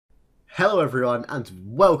Hello everyone and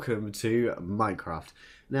welcome to Minecraft.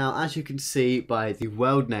 Now as you can see by the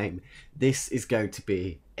world name, this is going to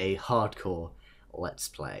be a hardcore let's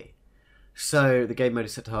play. So the game mode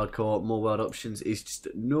is set to hardcore, more world options is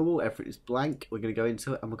just normal, everything is blank. We're going to go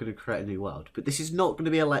into it and we're going to create a new world. But this is not going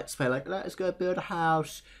to be a let's play like let's go build a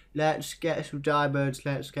house, let's get some diamonds,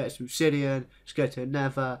 let's get some obsidian, let's go to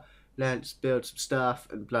Nether, let's build some stuff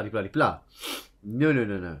and bloody blah.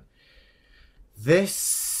 No.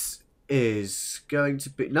 This is going to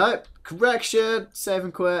be... Nope! Correction! Save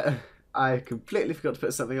and quit. I completely forgot to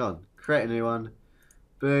put something on. Create a new one.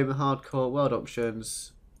 Boom. Hardcore. World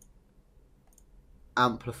options.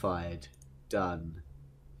 Amplified. Done.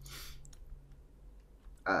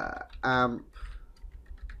 Amp.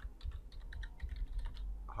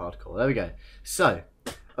 Hardcore. There we go. So,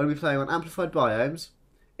 I'm going to be playing on amplified biomes.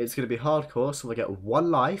 It's going to be hardcore, so I get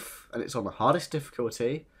 1 life, and it's on the hardest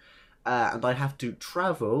difficulty. And I have to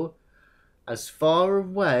travel as far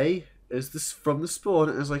away as from the spawn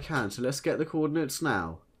as I can. So let's get the coordinates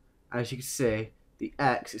now. As you can see, the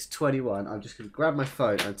X is 21. I'm just going to grab my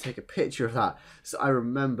phone and take a picture of that so I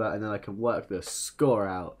remember, and then I can work the score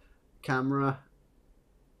out. Camera.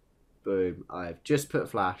 Boom. I've just put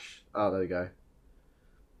flash. Oh, there we go.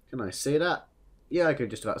 Can I see that? Yeah, I can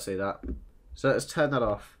just about see that. So let's turn that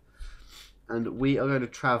off. And we are going to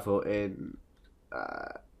travel in...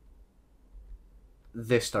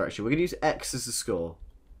 this direction. We're going to use X as the score.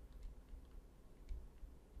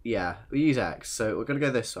 Yeah, we use X. So we're going to go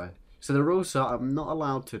this way. So the rules are I'm not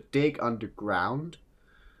allowed to dig underground.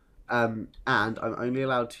 And I'm only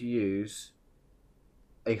allowed to use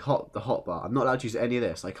the hotbar. I'm not allowed to use any of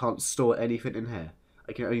this. I can't store anything in here.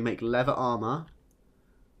 I can only make leather armor.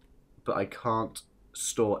 But I can't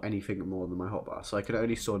store anything more than my hotbar. So I can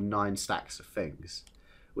only store 9 stacks of things.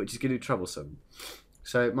 Which is going to be troublesome.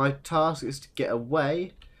 So my task is to get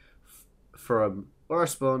away from where I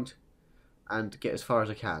spawned and get as far as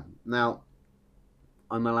I can. Now,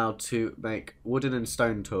 I'm allowed to make wooden and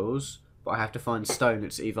stone tools, but I have to find stone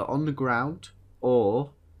that's either on the ground or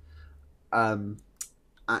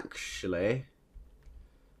actually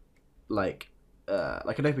like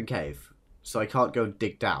an open cave. So I can't go and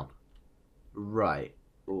dig down. Right.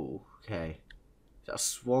 Ooh, okay. Is that a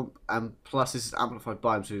swamp? And plus this is amplified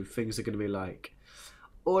biome, so things are going to be like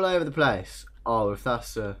all over the place. Oh, if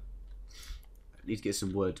that's I need to get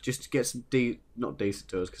some wood. Just to get some not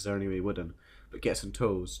decent tools because they're only really wooden, but get some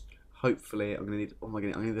tools. Hopefully, I'm gonna need. Oh my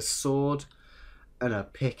god! I need a sword and a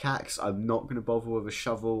pickaxe. I'm not gonna bother with a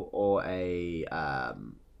shovel or an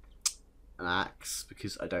axe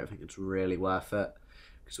because I don't think it's really worth it.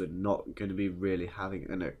 Because we're not going to be really having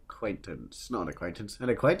an acquaintance. Not an acquaintance. An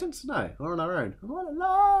acquaintance? No, we're on our own. We're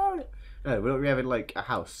alone. No, we're not really having like a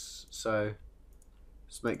house. So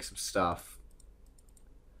let's make some stuff.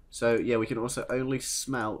 So yeah, we can also only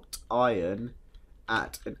smelt iron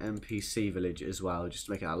at an NPC village as well, just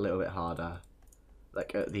to make it a little bit harder.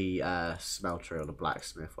 Like at the smeltery or the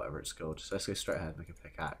blacksmith, whatever it's called. So let's go straight ahead and make a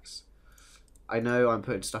pickaxe. I know I'm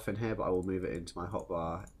putting stuff in here, but I will move it into my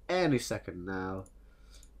hotbar any second now.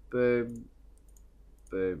 Boom.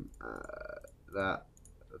 Boom. That.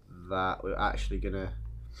 We're actually going to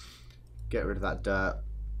get rid of that dirt.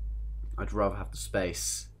 I'd rather have the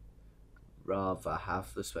space.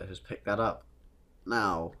 Just pick that up.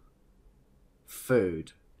 Now,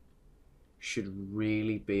 food should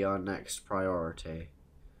really be our next priority.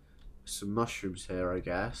 Some mushrooms here, I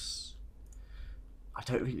guess. I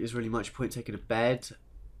don't think there's really much point taking a bed.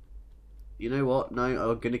 You know what? No,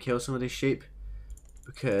 I'm going to kill some of these sheep.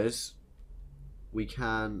 Because we're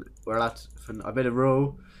allowed to, I made a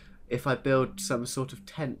rule, if I build some sort of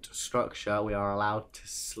tent structure, we are allowed to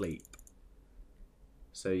sleep.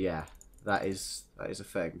 So yeah, that is a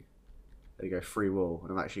thing. There you go, free wall,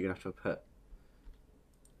 and I'm actually going to have to put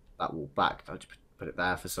that wall back. I just put it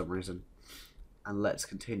there for some reason. And let's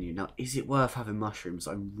continue. Now, is it worth having mushrooms?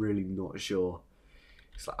 I'm really not sure.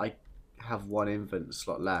 It's like I have 1 infinite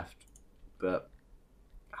slot left, but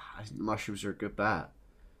I think the mushrooms are a good bet.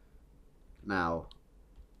 Now,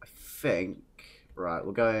 I think, right,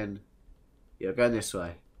 we're going this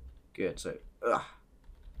way. Good, so, I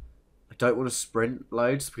don't want to sprint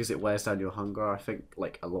loads because it wears down your hunger. I think,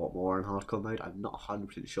 like, a lot more in hardcore mode. I'm not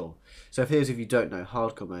 100% sure. So, if you don't know,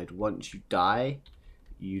 hardcore mode, once you die,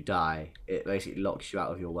 you die. It basically locks you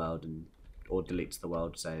out of your world or deletes the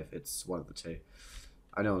world save. It's one of the two.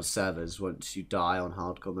 I know on servers, once you die on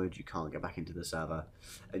hardcore mode, you can't get back into the server.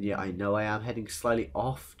 And yeah, I know I am heading slightly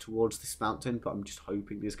off towards this mountain, but I'm just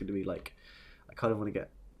hoping there's going to be like, I kind of want to get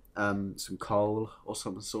some coal or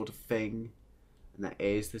some sort of thing. And there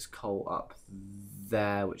is this coal up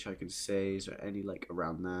there, which I can see. Is there any like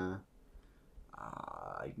around there?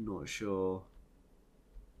 I'm not sure.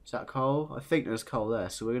 Is that coal? I think there's coal there,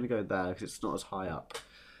 so we're going to go there because it's not as high up.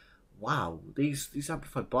 Wow, these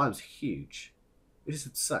amplified biomes are huge. This is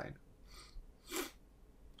insane.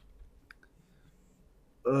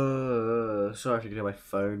 Sorry if you can hear my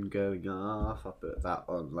phone going off. I'll put that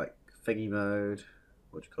on like thingy mode.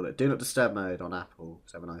 What do you call it? Do not disturb mode on Apple.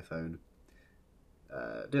 Because I have an iPhone.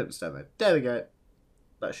 Do not disturb mode. There we go.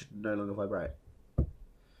 That should no longer vibrate.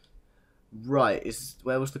 Right,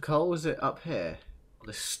 where was the coal? Is it up here? Oh,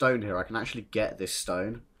 this stone here. I can actually get this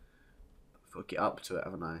stone. I've got to get up to it,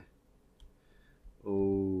 haven't I?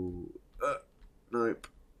 Oh, nope.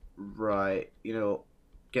 Right, you know,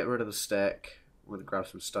 get rid of the stick. I'm gonna grab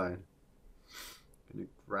some stone. Gonna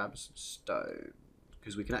grab some stone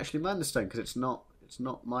because we can actually mine the stone because it's not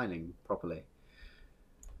mining properly.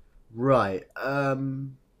 Right.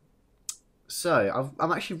 So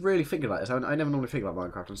I'm actually really thinking about this. I never normally think about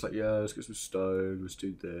Minecraft. I'm just like, yeah, let's get some stone. Let's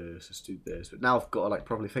do this. Let's do this. But now I've got to like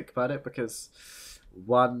probably think about it because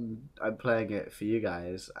one, I'm playing it for you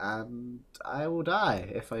guys, and I will die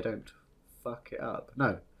if I don't fuck it up.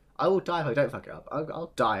 No, I will die if I don't fuck it up.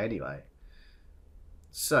 I'll die anyway.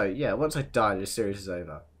 So yeah, once I die, this series is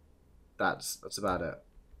over. That's about it.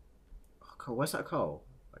 Oh, coal. Where's that coal?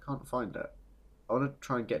 I can't find it. I want to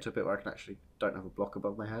try and get to a bit where I can actually don't have a block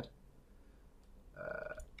above my head.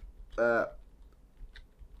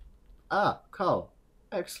 Coal.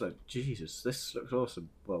 Excellent. Jesus, this looks awesome.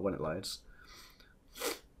 Well, when it loads.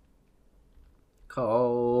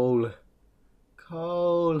 Coal.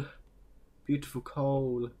 Coal. Beautiful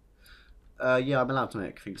coal. Yeah, I'm allowed to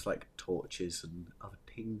make things like torches and other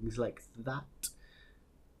things like that.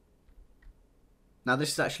 Now,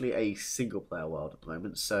 this is actually a single-player world at the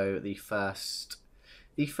moment, so the first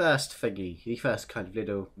thingy, the first kind of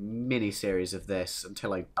little mini-series of this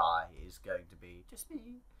until I die is going to be just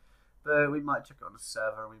me. But we might check it on a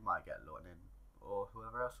server and we might get Lorton in, or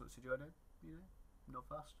whoever else wants to join in, you know, not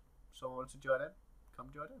fast. Someone wants to join in,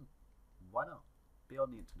 come join in. Why not? Be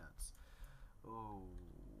on the internet. Oh,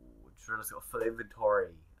 Drilla's got a full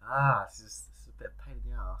inventory. This is a bit of a pain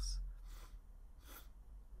in the ass.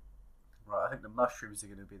 Right, I think the mushrooms are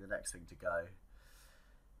going to be the next thing to go.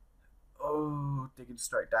 Oh, digging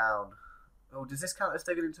straight down. Oh, does this count as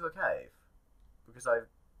digging into a cave? Because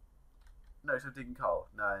no, so digging coal.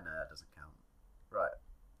 No, it doesn't count. Right.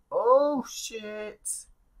 Oh, shit.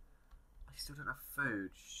 I still don't have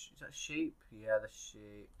food. Is that sheep? Yeah, the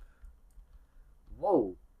sheep.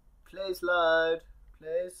 Whoa. Please load.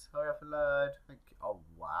 Please, hurry up and load. Oh,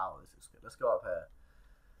 wow, this is good. Let's go up here.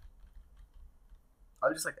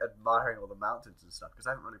 I'm just like admiring all the mountains and stuff because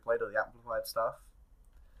I haven't really played all the amplified stuff.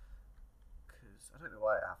 Because I don't know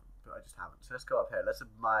why I haven't, but I just haven't. So let's go up here. Let's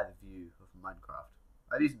admire the view of Minecraft.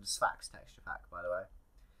 I'm using the Sphax texture pack, by the way.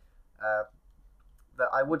 That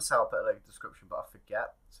I would say I'll put a link in the description, but I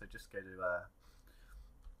forget. So just go to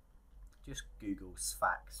just Google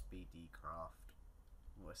Sphax BD Craft.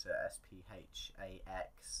 What's it? SPHAX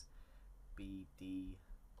BD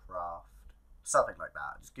Craft. Something like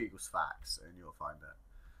that. Just Google Sphax and you'll find it.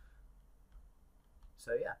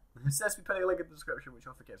 So yeah, it says me putting a link in the description, which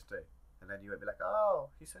I'll forget to do. And then you won't be like,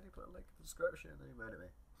 oh, he said he put a link in the description, and then he moaned at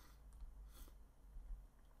me.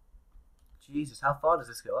 Jesus, how far does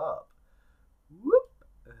this go up? Whoop!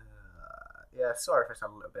 Yeah, sorry if I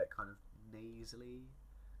sound a little bit kind of nasally.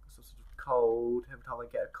 I'm sort of cold. Every time I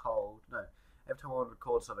get a cold, no, every time I want to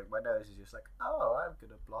record something, my nose is just like, oh, I'm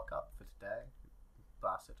going to block up for today.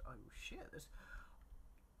 Bastard. Oh shit, this.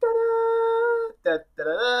 An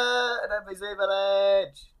NPC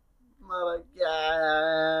village! Mother,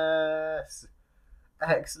 yes!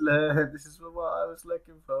 Excellent! This is what I was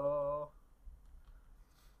looking for.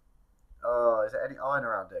 Oh, is there any iron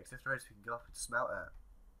around here? Because if there is, we can go up and smelt it.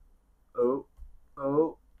 Oh.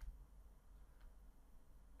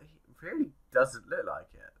 It really doesn't look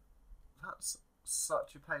like it. That's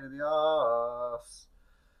such a pain in the ass.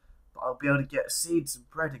 But I'll be able to get seeds and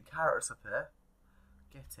bread and carrots up here.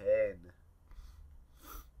 Get in.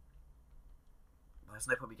 There's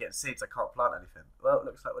no point in me getting seeds, I can't plant anything. Well, it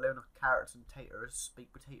looks like we're living off carrots and taters,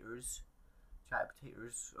 baked potatoes, chatted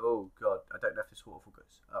potatoes. Oh god, I don't know if this waterfall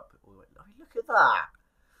goes up all the way. Oh, look at that!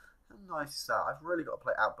 How nice is that? I've really got to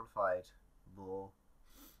play Amplified more.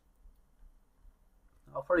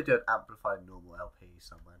 I'll probably do an Amplified normal LP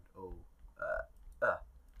somewhere. Oh, there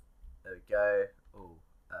we go. Oh,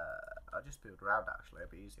 I'll just build around actually,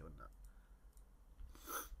 it'd be easier, wouldn't it?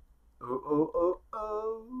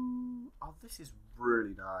 Oh, this is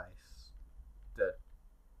really nice. Dude,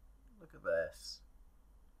 look at this.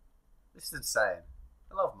 This is insane.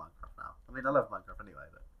 I love Minecraft now. I mean, I love Minecraft anyway,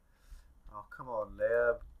 but... Oh, come on,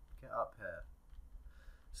 Liam. Get up here.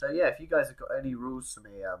 So yeah, if you guys have got any rules for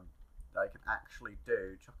me that I can actually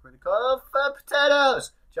do, chuck them in the comments. Oh,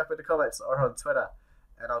 potatoes! Chuck them in the comments or on Twitter,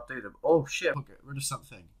 and I'll do them. Oh shit! I'll get rid of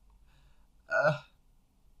something.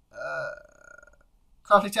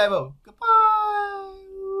 Crafting table. Goodbye.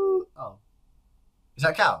 Oh, is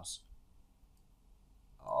that cows?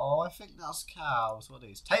 Oh, I think that's cows. What are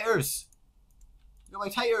these? Taters. You got my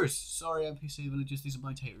taters. Sorry, NPC villagers. These are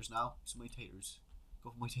my taters now. These are my taters. Go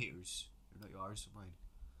for my taters. They're not yours. They're mine.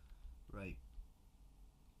 Right.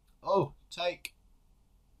 Oh, take.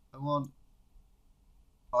 I want.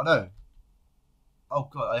 Oh no. Oh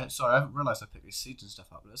god. Sorry, I haven't realised I picked these seeds and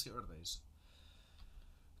stuff up. Let's get rid of these.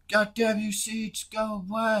 God damn you seeds, go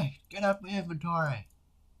away! Get out of my inventory!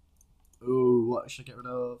 Ooh, what should I get rid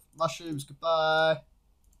of? Mushrooms, goodbye!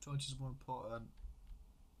 Torches are more important,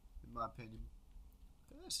 in my opinion.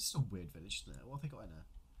 This is a weird village, isn't it? What have they got in there?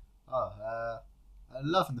 Oh,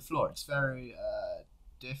 I'm loving the floor. It's very,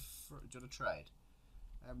 different. Do you want to trade?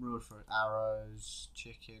 Emerald for arrows,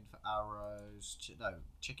 chicken for arrows. No,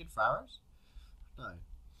 chicken for arrows? No.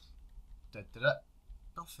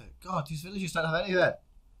 Nothing. God, these villages don't have anything.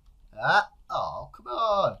 Oh, come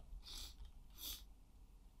on.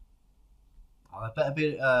 Oh, there better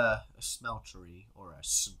be a smeltery or a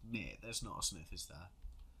smith. There's not a smith, is there?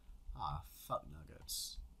 Ah, fuck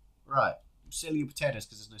nuggets. Right, I'm selling you potatoes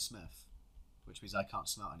because there's no smith. Which means I can't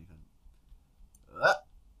smelt anything.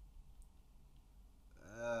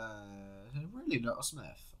 Really not a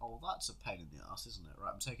smith. Oh, that's a pain in the ass, isn't it?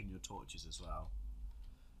 Right, I'm taking your torches as well.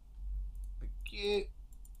 Thank you.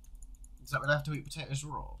 Does that mean I have to eat potatoes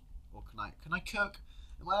raw? Or can I cook?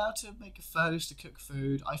 Am I allowed to make a furnace to cook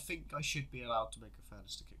food? I think I should be allowed to make a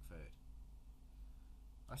furnace to cook food.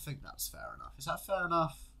 I think that's fair enough. Is that fair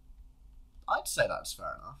enough? I'd say that's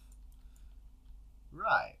fair enough.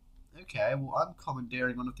 Right. Okay, well I'm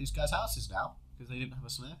commandeering one of these guys' houses now. Because they didn't have a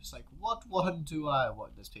smith. It's like, what one do I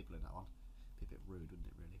want? There's people in that one. Be a bit rude, wouldn't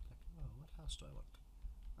it really? Like, oh, what house do I want?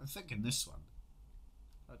 I'm thinking this one.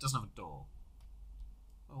 Oh, it doesn't have a door.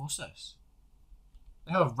 Oh, what's this?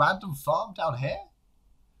 They have a random farm down here?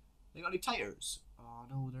 They got any taters? Oh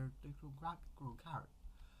no, they're growing carrot.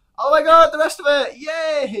 Oh my god, the rest of it!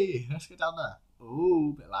 Yay! Let's go down there.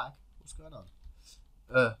 Ooh, bit of lag. What's going on?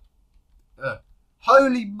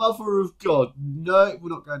 Holy mother of God. No, we're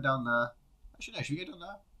not going down there. Actually, no, should we go down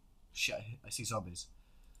there? Shit, I see zombies.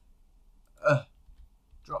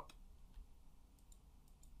 Drop.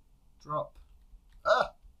 Drop.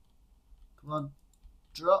 Come on.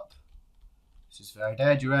 Drop. This is very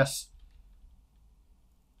dangerous.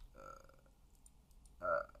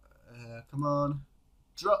 Come on.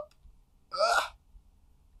 Drop.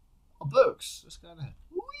 Oh, books. Let's go in here.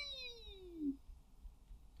 Whee!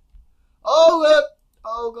 Oh,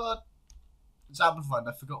 oh god. It's amplified.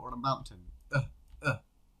 I forgot we're on a mountain.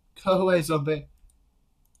 Go away, zombie.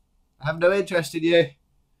 I have no interest in you.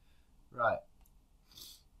 Right.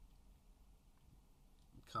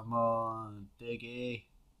 Come on, diggy.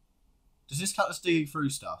 Does this count as digging through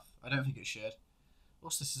stuff? I don't think it should.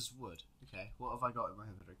 What's this? Is wood. Okay, what have I got in my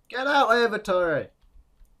inventory? Get out my inventory!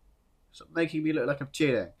 Stop making me look like I'm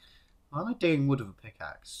cheating. Why am I digging wood with a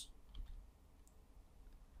pickaxe?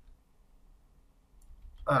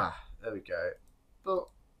 Ah, there we go. Boop,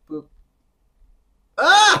 boop.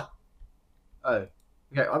 Ah! Oh.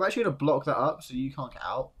 Okay, I'm actually going to block that up so you can't get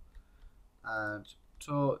out. And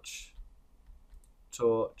torch.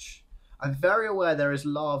 Torch. I'm very aware there is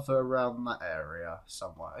lava around that area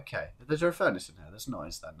somewhere. Okay, there's a furnace in here. There's not,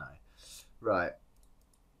 is there? No. Right.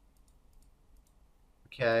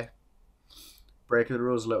 Okay. Breaking the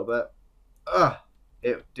rules a little bit. Ah!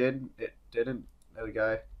 It didn't. It didn't. There we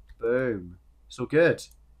go. Boom. It's all good.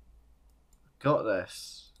 Got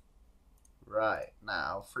this. Right,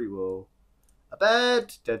 now, free wool. A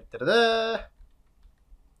bed. Da, da, da, da.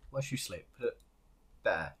 Where should you sleep? Put it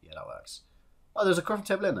there. Yeah, that works. Oh, there's a crafting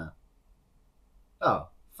table in there. Oh,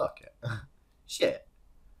 fuck it. Shit.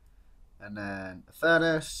 And then a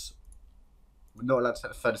furnace. We're not allowed to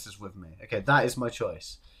take the furnaces with me. Okay, that is my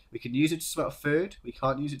choice. We can use it to smelt food. We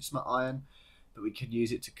can't use it to smelt iron. But we can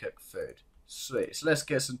use it to cook food. Sweet. So let's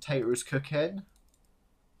get some taters cooking.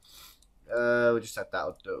 We'll just have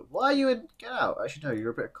that'll do. Why are you in? Get out. Actually, no,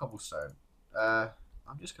 you're a bit of cobblestone.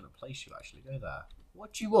 I'm just going to place you, actually. Go there.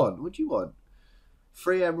 What do you want? What do you want?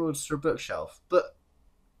 3 emeralds for a bookshelf. But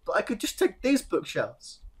I could just take these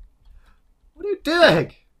bookshelves. What are you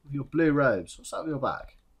doing with your blue robes? What's that on your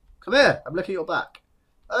back? Come here. I'm looking at your back.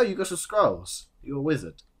 Oh, you got some scrolls. You're a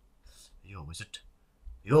wizard. You're a wizard.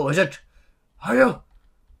 You're a wizard. Are you?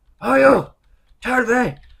 Are you? Tell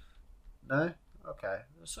me. No? Okay.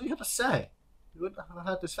 That's all you have to say. You wouldn't have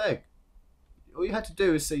heard this thing. All you had to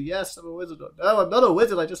do is say, yes, I'm a wizard. Or, no, I'm not a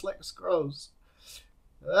wizard. I just like the scrolls.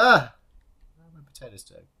 Ah. What are my potatoes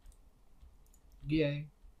doing? Yay.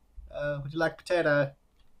 Would you like potato?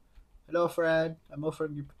 Hello, friend. I'm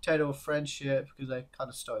offering you potato of friendship because I kind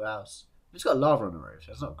of stole your house. It's got lava on the roof,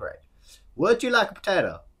 so it's not great. Would you like a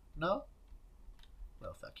potato? No?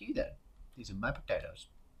 Well, fuck you then. These are my potatoes.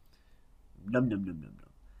 Num num num num num.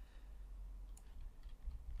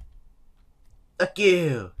 Fuck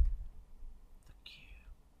you. Fuck you.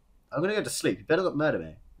 I'm gonna go to sleep. You better not murder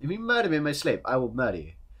me. If you murder me in my sleep, I will murder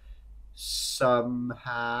you. Somehow.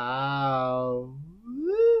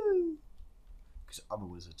 Because I'm a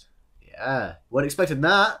wizard. Yeah. Weren't expecting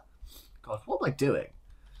that. God, what am I doing?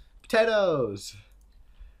 Potatoes.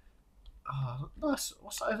 Oh, nice.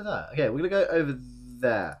 What's that over there? Okay, we're going to go over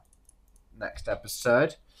there next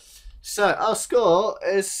episode. So, our score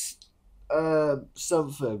is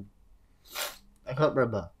something. I can't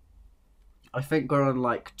remember. I think we're on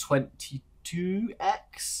like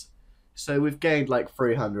 22x. So, we've gained like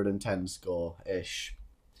 310 score-ish.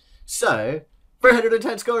 So,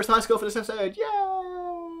 310 score is the high score for this episode.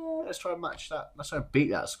 Yay! Let's try and match that. Let's try and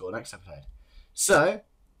beat that score next episode. So,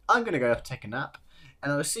 I'm going to go take a nap.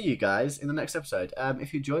 And I'll see you guys in the next episode.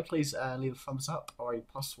 If you enjoyed, please leave a thumbs up or a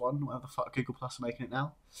 +1, whatever the fuck Google Plus are making it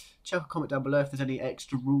now. Check a comment down below if there's any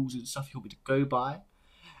extra rules and stuff you want me to go by.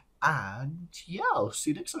 And yeah, I'll see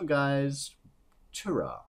you next time, guys. Ta-ra.